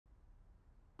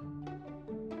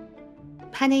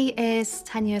Penny is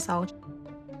 10 years old.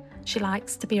 She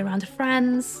likes to be around her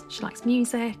friends, she likes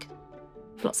music,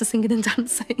 lots of singing and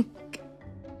dancing.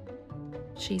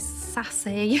 She's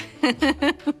sassy.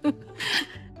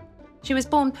 She was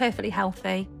born perfectly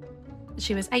healthy.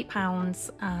 She was 8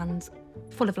 pounds and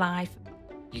full of life.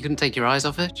 You couldn't take your eyes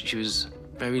off her. She was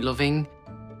very loving.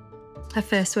 Her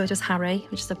first word was Harry,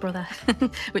 which is her brother,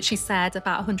 which she said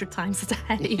about 100 times a day.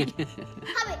 Harry,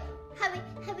 Harry, Harry,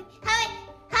 Harry,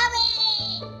 Harry!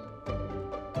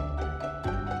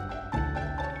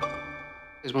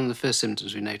 It was one of the first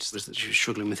symptoms we noticed was that she was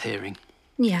struggling with hearing.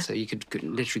 Yeah. So you could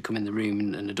literally come in the room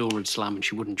and a door would slam and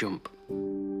she wouldn't jump.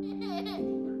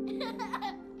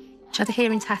 She had a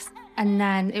hearing test and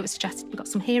then it was suggested we got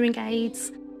some hearing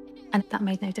aids and that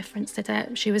made no difference, did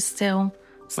it? She was still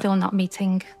not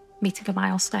meeting her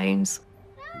milestones.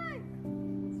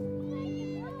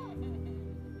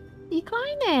 You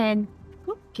climbing?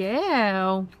 Good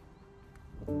girl.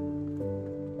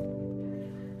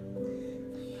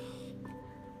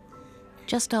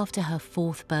 Just after her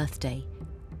 4th birthday,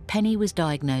 Penny was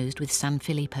diagnosed with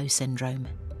Sanfillipo syndrome,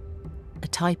 a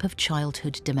type of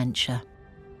childhood dementia.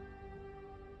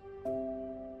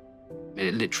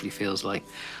 It literally feels like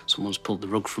someone's pulled the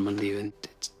rug from under you and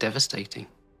it's devastating.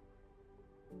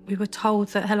 We were told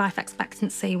that her life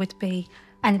expectancy would be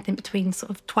anything between sort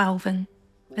of 12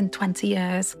 and 20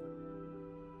 years.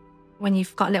 When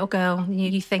you've got a little girl,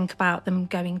 you think about them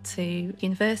going to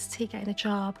university, getting a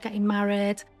job, getting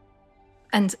married,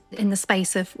 and in the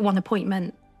space of one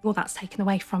appointment, all that's taken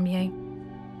away from you.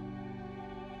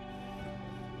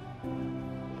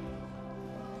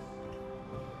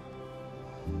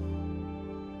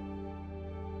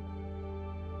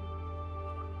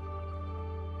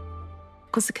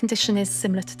 Because the condition is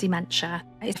similar to dementia,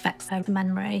 it affects her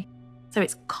memory. So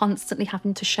it's constantly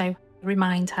having to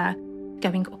remind her,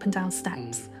 going up and down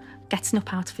steps, getting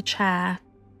up out of a chair.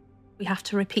 We have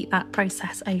to repeat that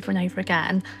process over and over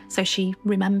again so she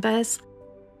remembers.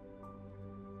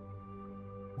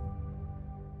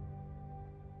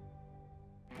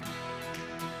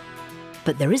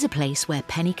 But there is a place where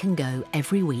Penny can go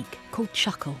every week called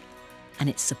Chuckle, and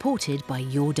it's supported by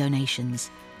your donations.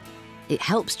 It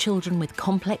helps children with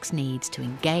complex needs to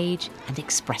engage and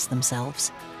express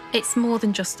themselves. It's more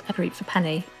than just a group for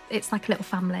Penny. It's like a little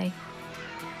family.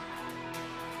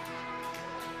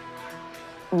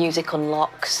 Music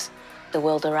unlocks the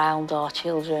world around our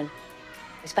children,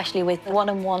 especially with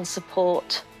one-on-one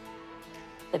support.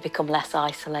 They become less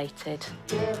isolated.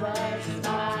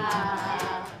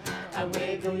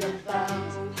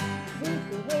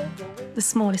 The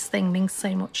smallest thing means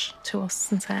so much to us,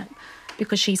 isn't it?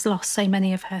 Because she's lost so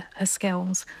many of her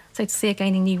skills. So to see her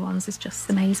gaining new ones is just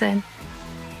amazing.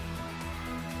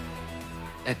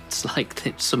 It's like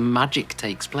some magic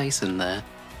takes place in there.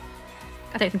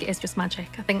 I don't think it is just magic.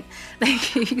 I think they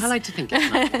use... I like to think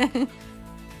it's magic.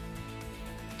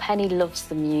 Penny loves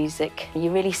the music.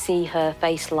 You really see her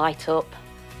face light up.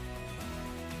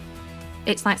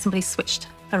 It's like somebody switched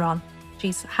her on.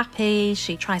 She's happy,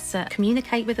 she tries to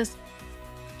communicate with us.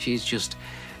 She's just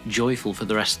joyful for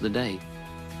the rest of the day.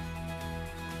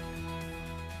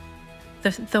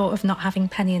 The thought of not having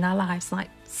Penny in our lives,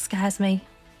 scares me.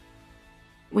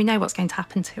 We know what's going to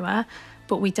happen to her,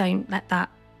 but we don't let that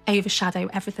overshadow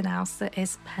everything else that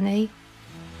is Penny.